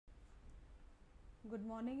Good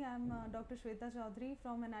morning. I am Dr. Shweta Chaudhary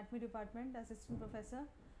from Anatomy Department, Assistant Professor,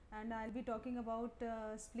 and I will be talking about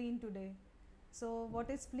spleen today. So,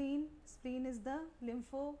 what is spleen? Spleen is the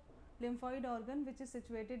lymphoid organ which is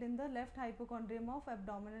situated in the left hypochondrium of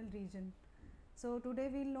abdominal region. So, today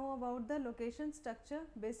we will know about the location, structure,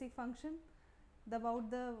 basic function,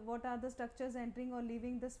 what are the structures entering or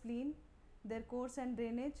leaving the spleen, their course and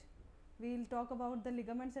drainage. We will talk about the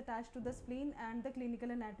ligaments attached to the spleen and the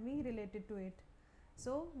clinical anatomy related to it.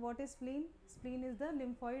 So, what is spleen? Spleen is the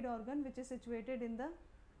lymphoid organ which is situated in the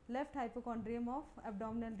left hypochondrium of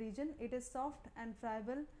abdominal region. It is soft and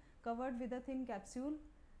friable, covered with a thin capsule,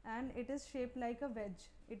 and it is shaped like a wedge.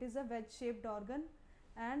 It is a wedge shaped organ,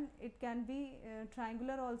 and it can be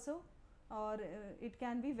triangular also, or it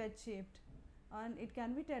can be wedge shaped, and it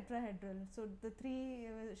can be tetrahedral. So, the three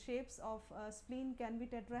shapes of spleen can be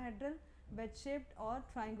tetrahedral, wedge shaped or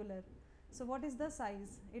triangular. So, what is the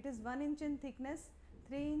size? It is 1 inch in thickness,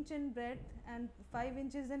 3 inch in breadth and 5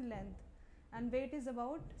 inches in length, and weight is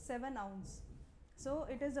about 7 ounce. So,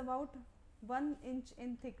 it is about 1 inch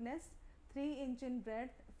in thickness, 3 inch in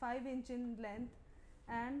breadth, 5 inch in length,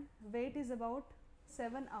 and weight is about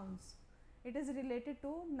 7 ounce. It is related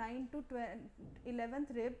to 9 to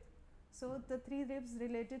 11th rib. So, the 3 ribs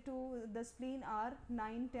related to the spleen are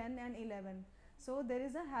 9, 10 and 11. So, there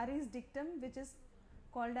is a Harry's dictum which is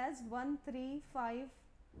called as 1, 3, 5,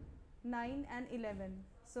 9 and 11.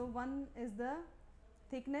 So, 1 is the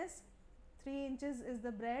thickness, 3 inches is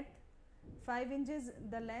the breadth, 5 inches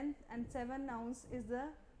the length and 7 ounce is the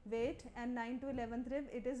weight, and 9 to 11th rib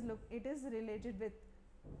it is related with.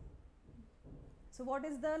 So, what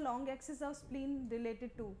is the long axis of spleen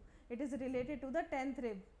related to? It is related to the 10th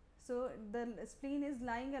rib. So, the spleen is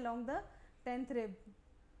lying along the 10th rib.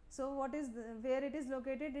 So, where it is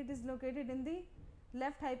located? It is located in the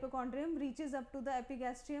left hypochondrium, reaches up to the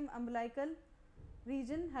epigastrium umbilical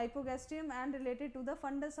region, hypogastrium, and related to the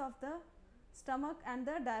fundus of the stomach and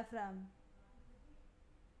the diaphragm.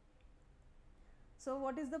 So,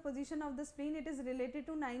 what is the position of the spleen? It is related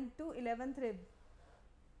to 9 to 11th rib.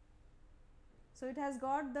 So, it has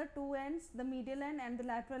got the two ends, the medial end and the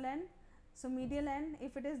lateral end. So, medial end,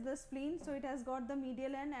 if it is the spleen, so it has got the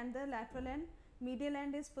medial end and the lateral end. Medial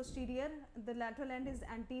end is posterior, the lateral end is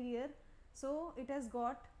anterior. So, it has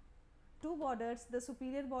got two borders, the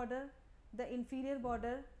superior border, the inferior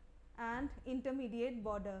border and intermediate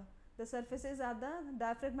border. The surfaces are the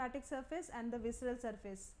diaphragmatic surface and the visceral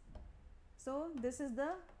surface. So, this is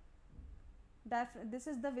the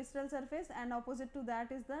visceral surface, and opposite to that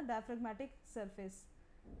is the diaphragmatic surface.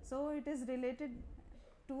 So, it is related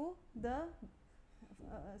to the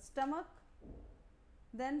stomach,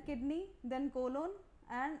 then kidney, then colon,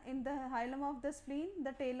 and in the hilum of the spleen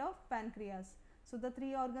the tail of pancreas. So, the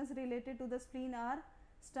three organs related to the spleen are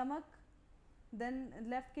stomach, then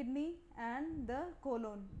left kidney and the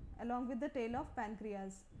colon along with the tail of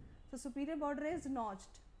pancreas. So, superior border is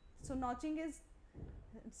notched. So, notching is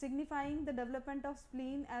signifying the development of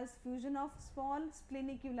spleen as fusion of small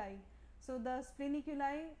spleniculi. So, the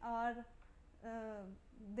spleniculi are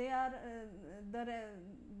they are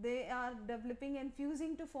developing and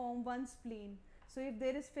fusing to form one spleen. So, if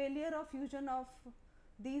there is failure of fusion of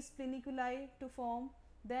these spleniculi to form,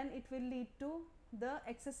 then it will lead to the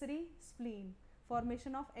accessory spleen,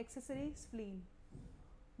 formation of accessory spleen.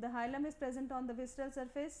 The hilum is present on the visceral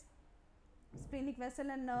surface, splenic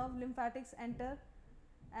vessel and nerve, lymphatics enter,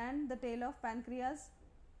 and the tail of pancreas.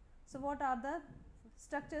 So, what are the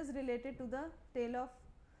structures related to the tail of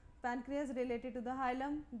pancreas? Related to the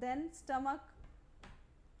hilum, then stomach,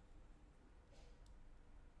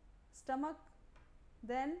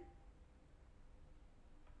 then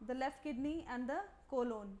the left kidney and the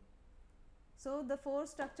colon. So, the four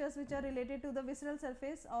structures which are related to the visceral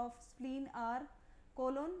surface of spleen are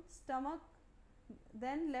colon, stomach,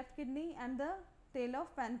 then left kidney and the tail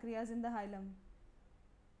of pancreas in the hilum.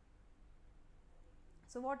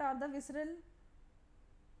 So, what are the visceral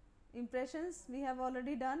impressions? We have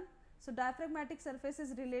already done. So, diaphragmatic surface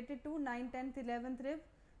is related to 9, 10th, 11th rib,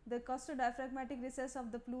 the costodiaphragmatic recess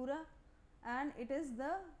of the pleura, and it is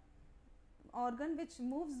the organ which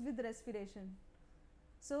moves with respiration.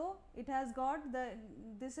 So, it has got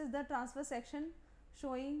this is the transverse section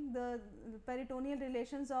showing the peritoneal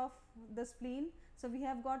relations of the spleen. So, we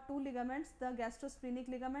have got two ligaments, the gastrosplenic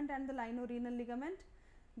ligament and the linorenal ligament.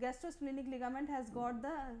 Gastrosplenic ligament has got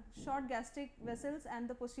the short gastric vessels and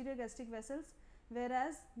the posterior gastric vessels,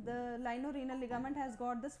 whereas the linorenal ligament has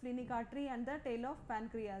got the splenic artery and the tail of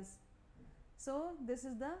pancreas. So, this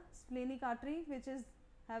is the splenic artery which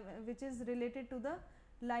is related to the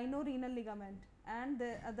linorenal ligament, and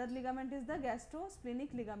the other ligament is the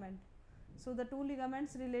gastrosplenic ligament. So the two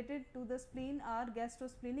ligaments related to the spleen are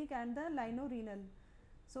gastrosplenic and the linorenal.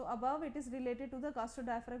 So above it is related to the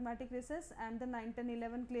gastrodiaphragmatic recess and the 9, 10,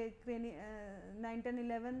 11 9, 10,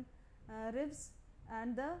 11 ribs,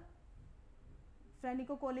 and the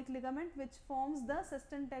phrenicocholic ligament which forms the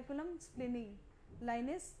sustentaculum spleni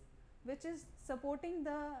linis, which is supporting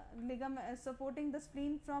the ligament, supporting the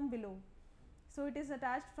spleen from below. So it is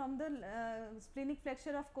attached from the splenic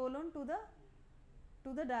flexure of colon to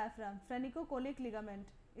the diaphragm. Phrenicocholic ligament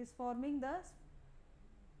is forming the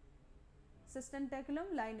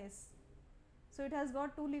sustentaculum linis. So it has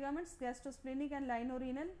got two ligaments, gastrosplenic and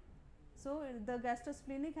linorenal. So the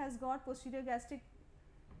gastrosplenic has got posterior gastric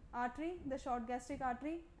artery, the short gastric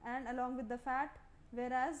artery, and along with the fat,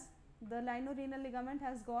 whereas the linorenal ligament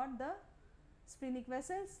has got the splenic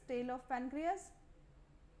vessels, tail of pancreas,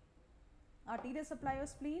 arterial supply of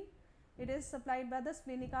spleen. It is supplied by the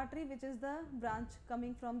splenic artery, which is the branch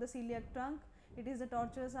coming from the celiac trunk. It is a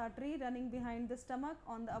tortuous artery running behind the stomach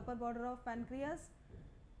on the upper border of pancreas.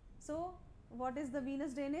 So what is the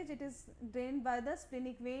venous drainage? It is drained by the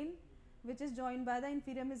splenic vein, which is joined by the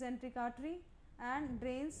inferior mesenteric artery and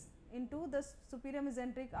drains into the superior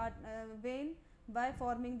mesenteric vein by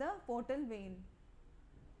forming the portal vein.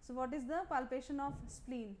 So what is the palpation of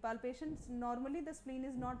spleen? Palpation, normally the spleen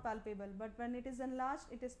is not palpable, but when it is enlarged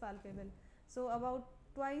it is palpable. So about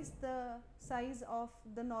twice the size of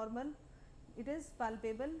the normal it is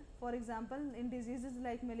palpable. For example, in diseases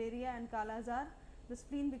like malaria and Kala-Azar, the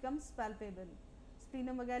spleen becomes palpable.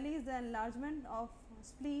 Splenomegaly is the enlargement of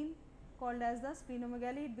spleen called as the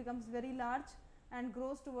splenomegaly. It becomes very large and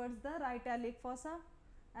grows towards the right iliac fossa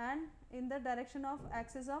and in the direction of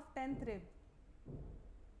axis of 10th rib.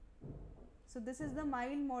 So this is the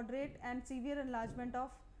mild, moderate and severe enlargement of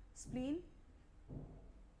spleen.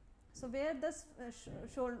 So where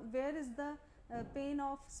where is the pain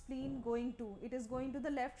of spleen going to? It is going to the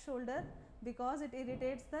left shoulder because it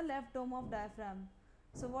irritates the left dome of diaphragm.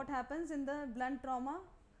 So what happens in the blunt trauma?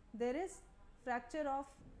 There is fracture of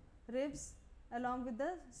ribs along with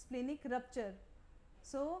the splenic rupture.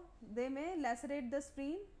 So they may lacerate the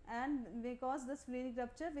spleen and may cause the splenic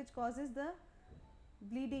rupture, which causes the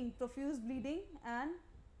bleeding, profuse bleeding and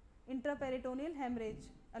intraperitoneal hemorrhage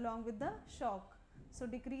along with the shock. So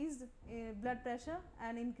decreased blood pressure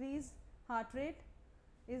and increased heart rate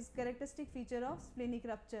is characteristic feature of splenic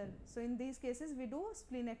rupture. So in these cases we do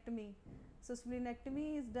splenectomy. So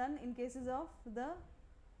splenectomy is done in cases of the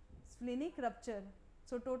splenic rupture.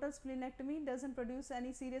 So total splenectomy doesn't produce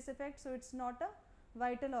any serious effect, so it's not a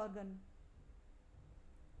vital organ.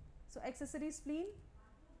 So accessory spleen,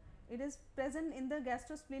 it is present in the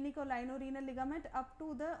gastrosplenic or linorenal ligament up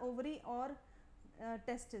to the ovary or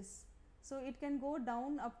testis. So it can go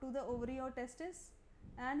down up to the ovary or testis,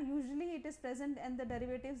 and usually it is present in the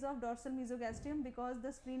derivatives of dorsal mesogastrium because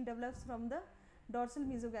the spleen develops from the dorsal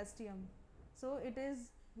mesogastrium. So it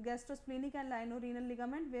is gastrosplenic and linorenal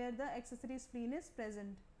ligament where the accessory spleen is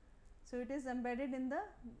present. So it is embedded in the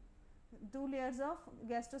two layers of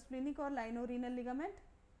gastrosplenic or linorenal ligament.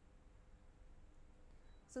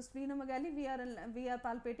 So splenomegaly, we are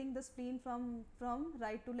palpating the spleen from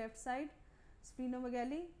right to left side.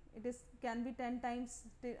 Splenomegaly, it can be 10 times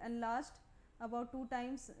enlarged. About 2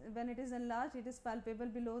 times when it is enlarged, it is palpable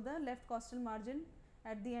below the left costal margin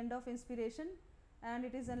at the end of inspiration, and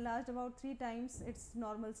it is enlarged about 3 times its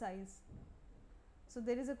normal size. So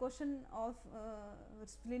there is a question of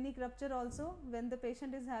splenic rupture also when the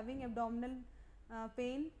patient is having abdominal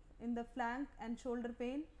pain in the flank and shoulder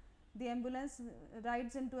pain. The ambulance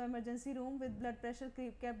rides into emergency room with blood pressure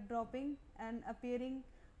kept dropping and appearing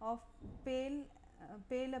of pale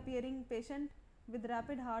appearing patient with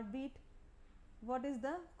rapid heartbeat. What is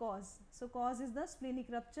the cause? So cause is the splenic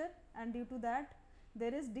rupture, and due to that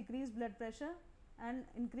there is decreased blood pressure and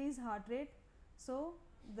increased heart rate. So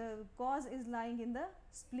the cause is lying in the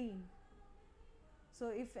spleen. So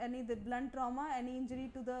if the blunt trauma, any injury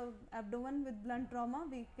to the abdomen with blunt trauma,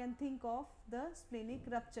 we can think of the splenic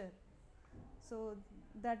rupture. So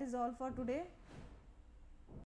that is all for today.